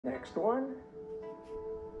Next one,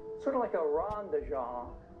 sort of like a rond de jambe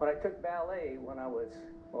when I took ballet when I was,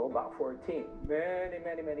 well, about 14,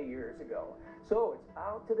 many years ago. So it's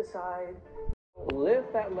out to the side,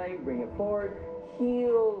 lift that leg, bring it forward,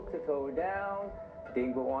 heel to toe down,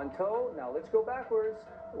 dingo on toe. Now let's go backwards,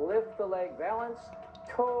 lift the leg, balance,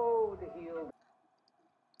 toe to heel.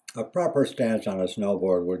 A proper stance on a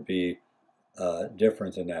snowboard would be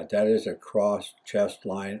different than that. That is a cross chest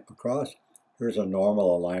line across. Here's a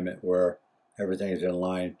normal alignment where everything is in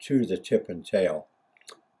line to the tip and tail.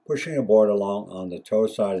 Pushing a board along on the toe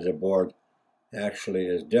side of the board actually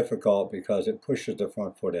is difficult because it pushes the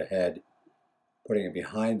front foot ahead. Putting it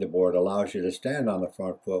behind the board allows you to stand on the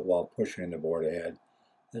front foot while pushing the board ahead.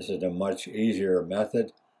 This is a much easier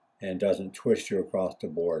method and doesn't twist you across the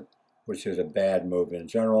board, which is a bad move in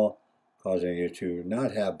general, causing you to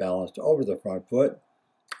not have balance over the front foot,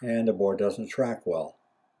 and the board doesn't track well.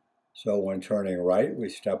 So when turning right, we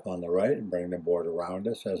step on the right and bring the board around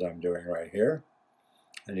us, as I'm doing right here.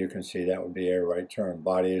 And you can see that would be a right turn.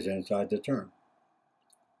 Body is inside the turn.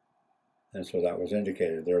 And so that was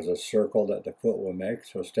indicated. There's a circle that the foot will make.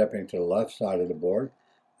 So stepping to the left side of the board,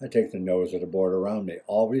 I take the nose of the board around me,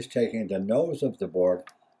 always taking the nose of the board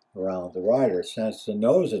around the rider, since the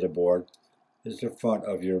nose of the board is the front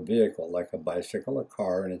of your vehicle, like a bicycle, a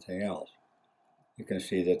car, or anything else. You can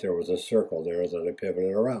see that there was a circle there that I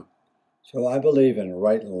pivoted around. So I believe in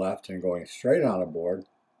right and left and going straight on a board,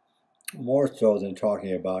 more so than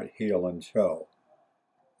talking about heel and toe.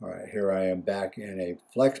 All right, here I am back in a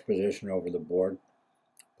flex position over the board,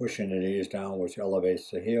 pushing the knees down, which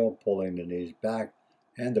elevates the heel, pulling the knees back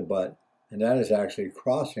and the butt. And that is actually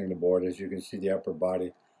crossing the board, as you can see the upper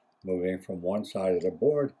body moving from one side of the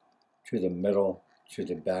board to the middle to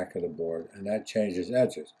the back of the board. And that changes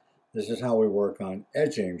edges. This is how we work on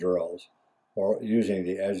edging drills, or using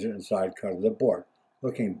the edge and side cut of the board.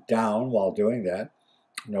 Looking down while doing that,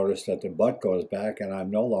 notice that the butt goes back and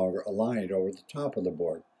I'm no longer aligned over the top of the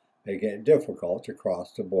board, making it difficult to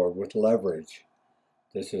cross the board with leverage.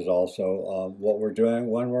 This is also what we're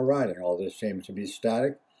doing when we're riding. All this seems to be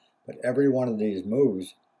static, but every one of these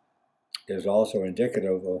moves is also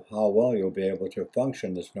indicative of how well you'll be able to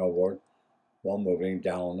function the snowboard while moving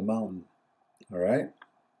down the mountain. All right?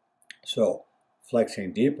 So,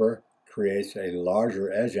 flexing deeper creates a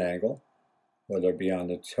larger edge angle, whether it be on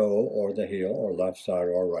the toe or the heel or left side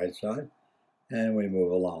or right side, and we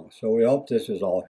move along. So we hope this is all